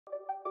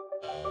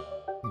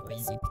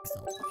Noisy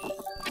Pixel.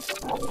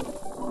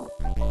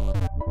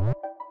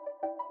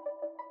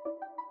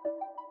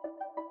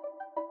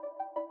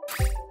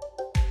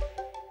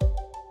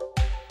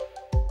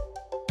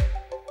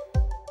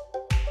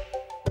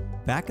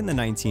 Back in the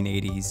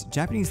 1980s,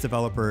 Japanese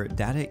developer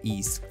Data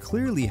East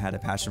clearly had a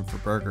passion for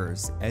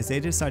burgers, as they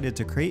decided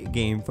to create a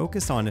game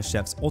focused on a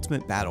chef's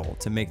ultimate battle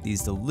to make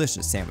these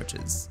delicious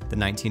sandwiches. The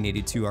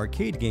 1982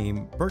 arcade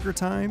game,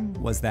 BurgerTime,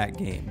 was that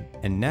game,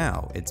 and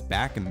now it's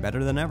back and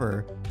better than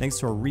ever thanks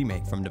to a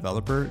remake from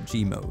developer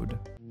Gmode.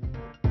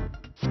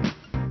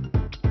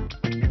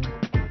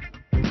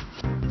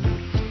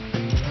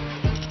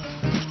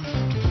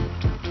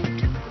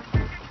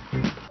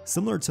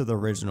 Similar to the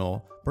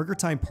original,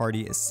 BurgerTime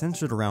Party is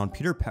centered around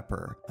Peter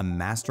Pepper, a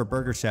master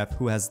burger chef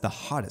who has the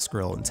hottest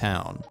grill in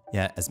town.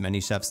 Yet, as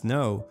many chefs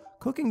know,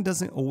 cooking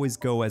doesn't always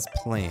go as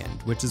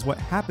planned, which is what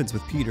happens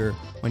with Peter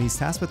when he's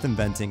tasked with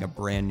inventing a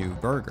brand new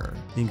burger.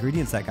 The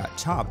ingredients that got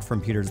chopped from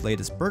Peter's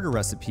latest burger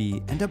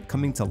recipe end up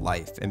coming to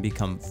life and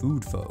become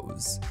food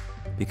foes.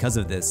 Because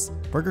of this,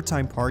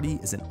 BurgerTime Party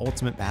is an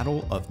ultimate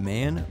battle of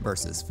man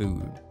versus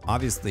food.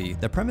 Obviously,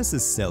 the premise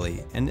is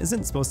silly and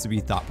isn't supposed to be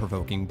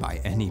thought-provoking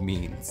by any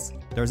means.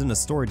 There isn't a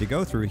story to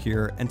go through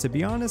here, and to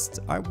be honest,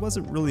 I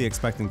wasn't really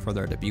expecting for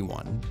there to be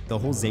one. The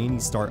whole zany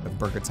start of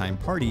BurgerTime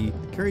Party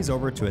carries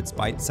over to its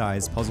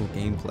bite-sized puzzle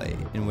gameplay,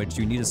 in which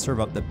you need to serve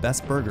up the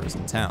best burgers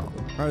in town.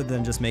 Rather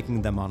than just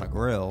making them on a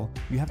grill,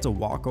 you have to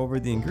walk over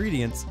the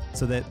ingredients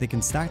so that they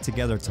can stack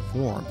together to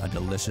form a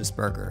delicious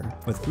burger.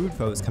 With food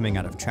foes coming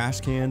out of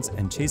trash cans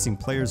and chasing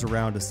players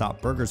around to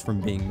stop burgers from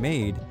being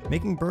made,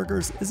 making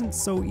burgers isn't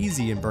so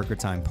easy in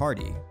BurgerTime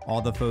Party. All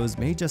the foes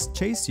may just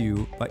chase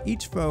you, but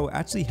each foe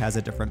actually has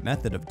a different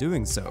method of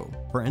doing so.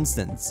 For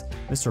instance,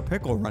 Mr.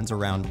 Pickle runs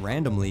around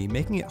randomly,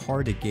 making it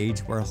hard to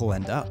gauge where he'll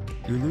end up.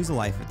 You lose a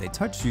life if they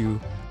touch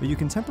you, but you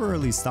can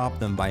temporarily stop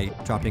them by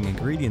dropping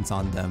ingredients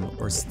on them,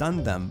 or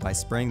stun them by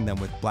spraying them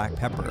with black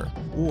pepper,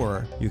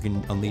 or you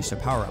can unleash a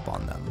power-up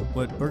on them.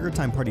 What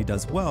BurgerTime Party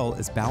does well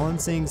is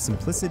balancing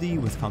simplicity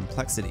with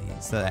complexity,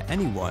 so that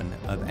anyone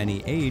of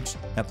any age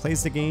that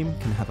plays the game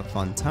can have a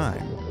fun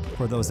time.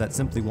 For those that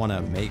simply want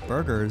to make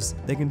burgers,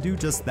 they can do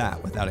just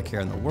that without a care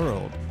in the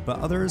world, but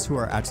others who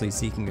are actually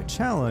seeking a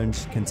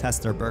challenge can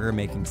test their burger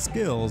making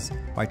skills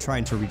by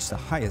trying to reach the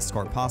highest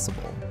score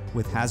possible.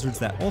 With hazards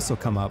that also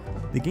come up,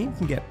 the game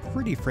can get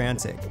pretty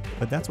frantic,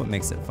 but that's what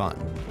makes it fun.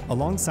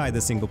 Alongside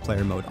the single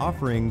player mode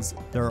offerings,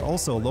 there are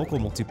also local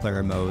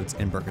multiplayer modes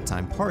in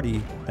BurgerTime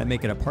Party that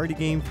make it a party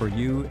game for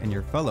you and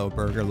your fellow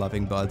burger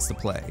loving buds to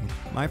play.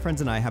 My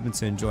friends and I happen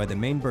to enjoy the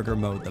main burger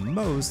mode the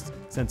most,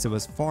 since it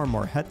was far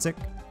more hectic,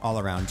 all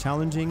around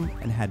challenging,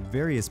 and had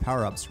various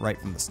power-ups right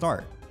from the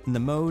start. In the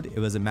mode, it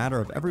was a matter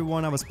of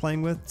everyone I was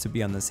playing with to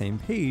be on the same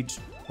page,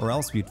 or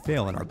else we'd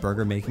fail in our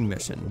burger making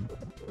mission.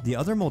 The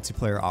other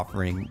multiplayer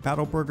offering,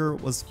 Battle Burger,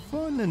 was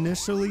fun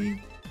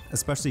initially,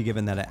 especially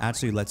given that it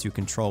actually lets you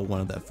control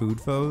one of the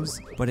food foes,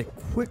 but it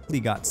quickly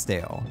got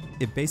stale.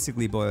 It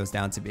basically boils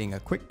down to being a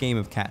quick game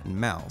of cat and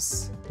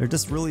mouse. There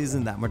just really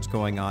isn't that much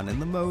going on in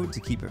the mode to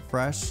keep it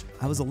fresh.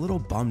 I was a little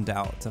bummed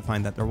out to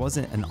find that there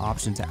wasn't an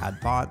option to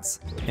add bots,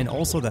 and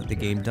also that the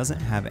game doesn't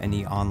have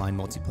any online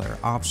multiplayer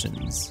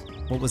options.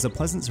 What was a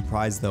pleasant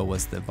surprise though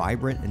was the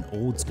vibrant and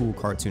old school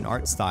cartoon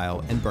art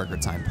style in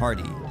BurgerTime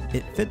Party.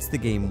 It fits the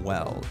game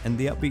well, and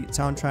the upbeat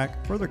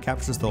soundtrack further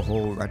captures the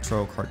whole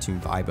retro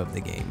cartoon vibe of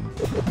the game.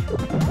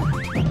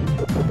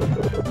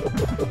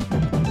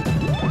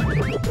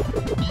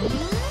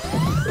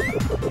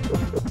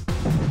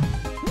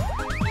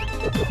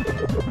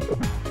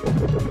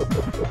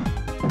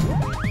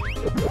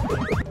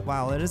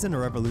 While it isn't a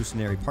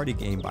revolutionary party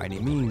game by any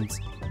means,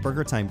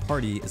 BurgerTime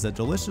Party is a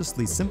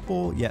deliciously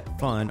simple yet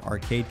fun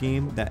arcade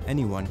game that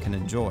anyone can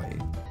enjoy.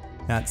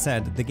 That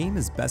said, the game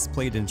is best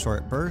played in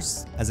short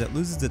bursts, as it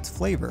loses its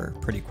flavor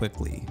pretty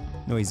quickly.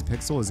 Noisy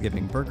Pixel is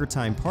giving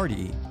BurgerTime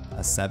Party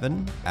a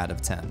 7 out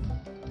of 10.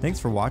 Thanks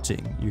for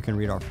watching. You can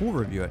read our full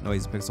review at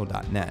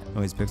noisypixel.net.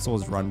 NoisyPixel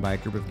is run by a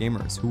group of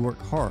gamers who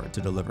work hard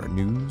to deliver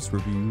news,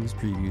 reviews,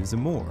 previews,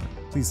 and more.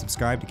 Please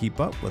subscribe to keep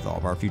up with all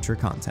of our future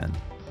content.